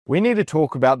We need to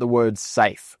talk about the word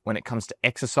safe when it comes to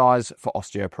exercise for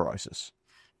osteoporosis.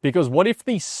 Because what if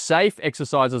the safe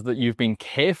exercises that you've been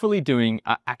carefully doing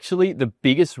are actually the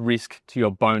biggest risk to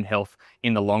your bone health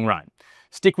in the long run?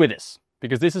 Stick with us,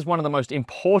 because this is one of the most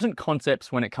important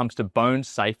concepts when it comes to bone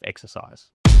safe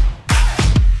exercise.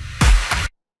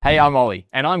 Hey, I'm Ollie.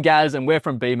 And I'm Gaz, and we're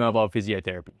from Mobile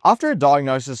Physiotherapy. After a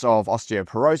diagnosis of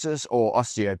osteoporosis or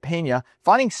osteopenia,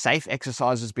 finding safe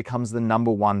exercises becomes the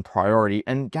 #1 priority.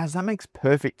 And Gaz, that makes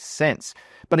perfect sense.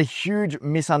 But a huge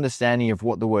misunderstanding of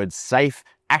what the word safe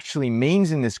actually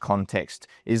means in this context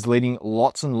is leading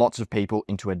lots and lots of people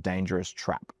into a dangerous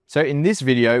trap. So in this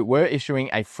video, we're issuing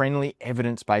a friendly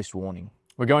evidence-based warning.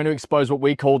 We're going to expose what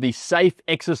we call the safe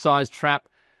exercise trap,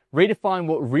 redefine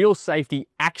what real safety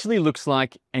actually looks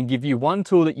like, and give you one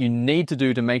tool that you need to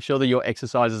do to make sure that your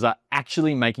exercises are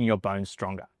actually making your bones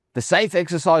stronger. The safe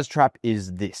exercise trap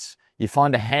is this. You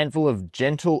find a handful of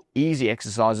gentle, easy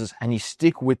exercises and you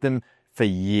stick with them for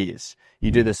years.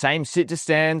 You do the same sit to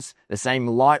stands, the same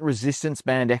light resistance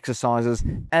band exercises,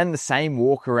 and the same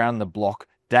walk around the block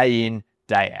day in,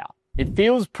 day out. It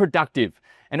feels productive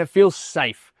and it feels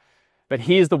safe. But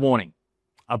here's the warning.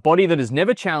 A body that is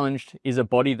never challenged is a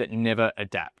body that never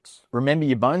adapts. Remember,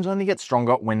 your bones only get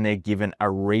stronger when they're given a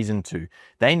reason to.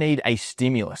 They need a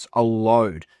stimulus, a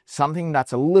load, something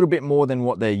that's a little bit more than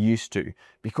what they're used to.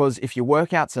 Because if your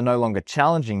workouts are no longer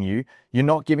challenging you, you're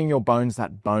not giving your bones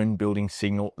that bone building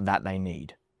signal that they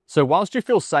need. So whilst you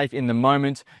feel safe in the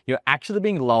moment, you're actually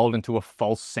being lulled into a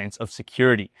false sense of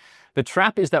security. The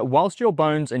trap is that whilst your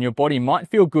bones and your body might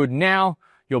feel good now,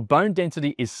 your bone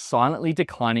density is silently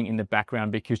declining in the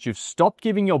background because you've stopped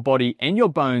giving your body and your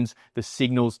bones the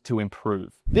signals to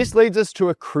improve. This leads us to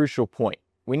a crucial point.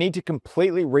 We need to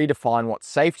completely redefine what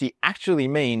safety actually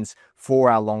means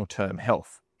for our long-term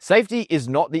health. Safety is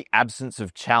not the absence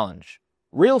of challenge.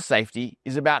 Real safety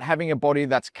is about having a body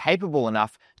that's capable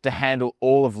enough to handle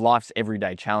all of life's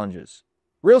everyday challenges.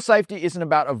 Real safety isn't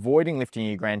about avoiding lifting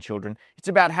your grandchildren, it's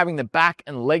about having the back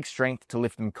and leg strength to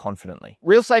lift them confidently.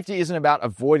 Real safety isn't about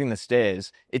avoiding the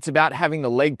stairs, it's about having the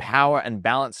leg power and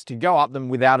balance to go up them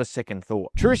without a second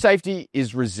thought. True safety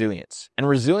is resilience, and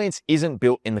resilience isn't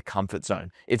built in the comfort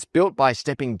zone. It's built by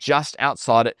stepping just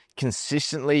outside it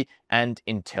consistently and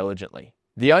intelligently.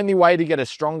 The only way to get a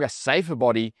stronger, safer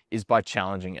body is by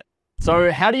challenging it.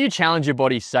 So how do you challenge your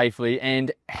body safely,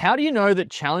 and how do you know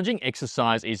that challenging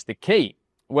exercise is the key?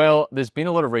 Well, there's been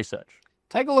a lot of research.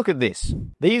 Take a look at this.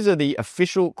 These are the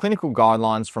official clinical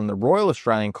guidelines from the Royal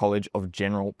Australian College of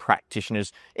General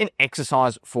Practitioners in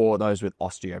exercise for those with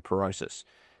osteoporosis.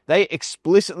 They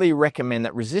explicitly recommend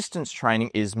that resistance training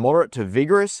is moderate to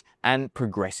vigorous and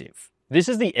progressive. This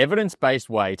is the evidence-based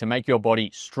way to make your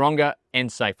body stronger and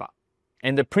safer.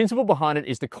 And the principle behind it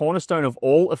is the cornerstone of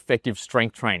all effective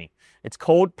strength training. It's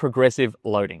called progressive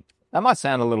loading. That might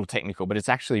sound a little technical, but it's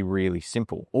actually really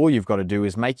simple. All you've got to do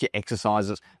is make your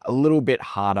exercises a little bit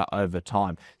harder over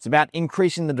time. It's about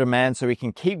increasing the demand so we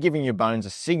can keep giving your bones a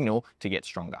signal to get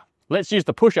stronger. Let's use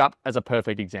the push-up as a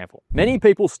perfect example. Many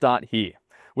people start here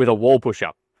with a wall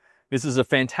push-up. This is a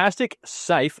fantastic,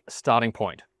 safe starting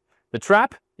point. The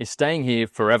trap is staying here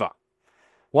forever.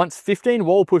 Once 15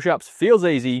 wall push-ups feels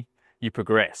easy, you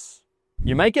progress.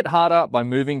 You make it harder by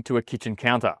moving to a kitchen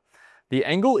counter. The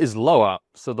angle is lower,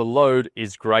 so the load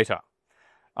is greater.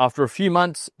 After a few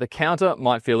months, the counter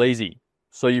might feel easy,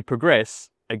 so you progress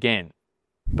again.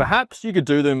 Perhaps you could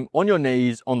do them on your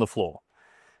knees on the floor.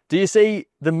 Do you see?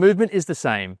 The movement is the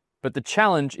same, but the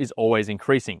challenge is always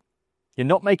increasing. You're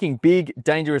not making big,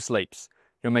 dangerous leaps.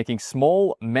 You're making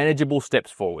small, manageable steps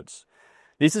forwards.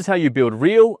 This is how you build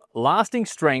real, lasting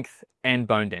strength and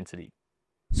bone density.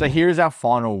 So here is our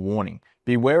final warning.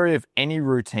 Be wary of any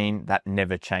routine that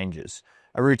never changes.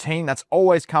 A routine that's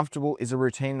always comfortable is a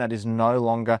routine that is no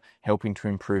longer helping to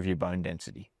improve your bone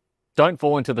density. Don't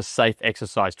fall into the safe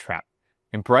exercise trap.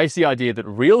 Embrace the idea that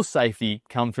real safety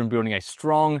comes from building a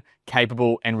strong,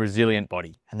 capable, and resilient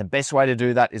body. And the best way to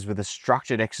do that is with a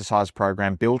structured exercise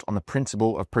program built on the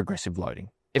principle of progressive loading.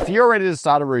 If you're ready to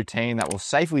start a routine that will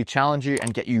safely challenge you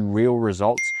and get you real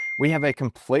results, we have a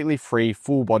completely free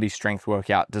full body strength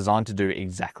workout designed to do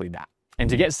exactly that. And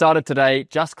to get started today,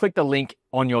 just click the link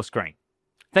on your screen.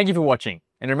 Thank you for watching.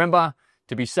 And remember,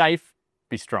 to be safe,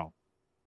 be strong.